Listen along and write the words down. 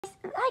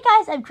Hi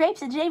guys, I'm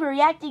Crepes and today we're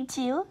reacting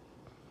to...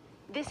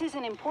 This is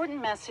an important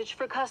message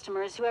for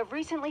customers who have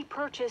recently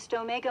purchased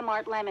Omega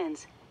Mart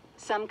lemons.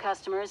 Some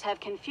customers have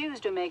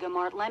confused Omega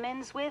Mart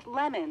lemons with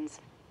lemons.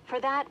 For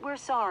that, we're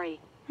sorry.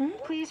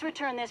 Please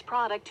return this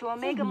product to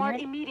Omega Mart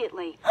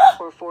immediately.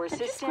 Or for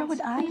assistance,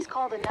 please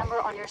call the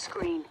number on your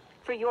screen.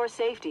 For your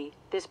safety,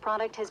 this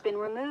product has been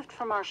removed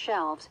from our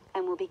shelves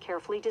and will be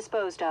carefully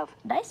disposed of.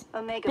 Nice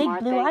Omega big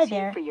Mart blue eye thanks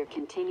there. you for your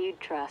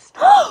continued trust.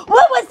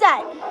 What was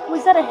that?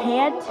 Was that a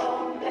hand?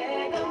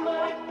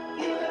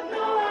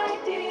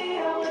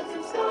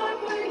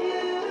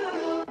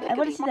 I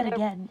want to see that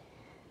again.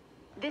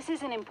 This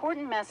is an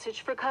important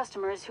message for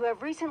customers who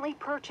have recently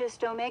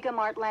purchased Omega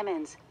Mart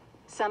lemons.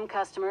 Some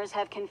customers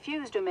have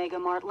confused Omega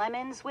Mart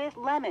lemons with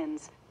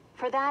lemons.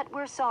 For that,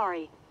 we're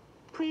sorry.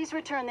 Please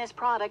return this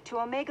product to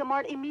Omega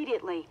Mart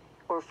immediately.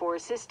 Or for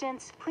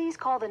assistance, please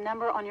call the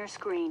number on your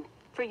screen.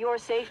 For your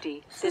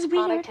safety, this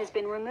product has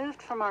been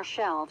removed from our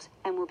shelves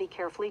and will be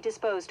carefully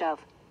disposed of.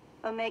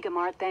 Omega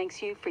Mart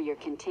thanks you for your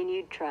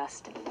continued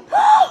trust.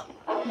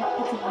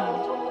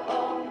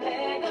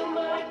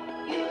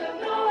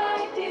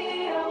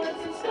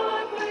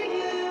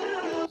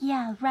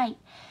 Yeah, right.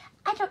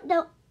 I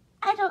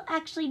don't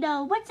actually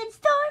know what's in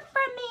store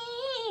for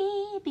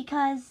me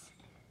because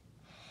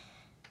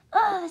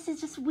this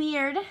is just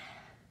weird.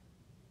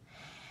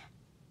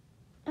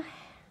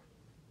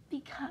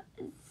 Because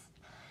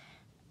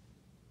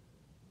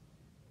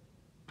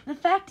the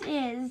fact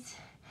is,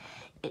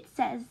 it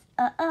says,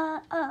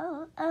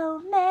 Omega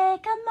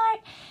Mart,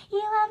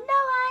 you have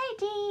no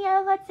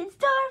idea what's in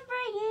store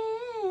for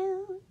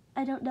you.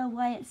 I don't know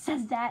why it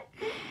says that,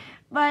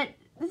 but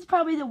this is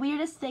probably the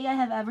weirdest thing I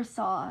have ever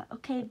saw.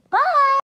 Okay, bye!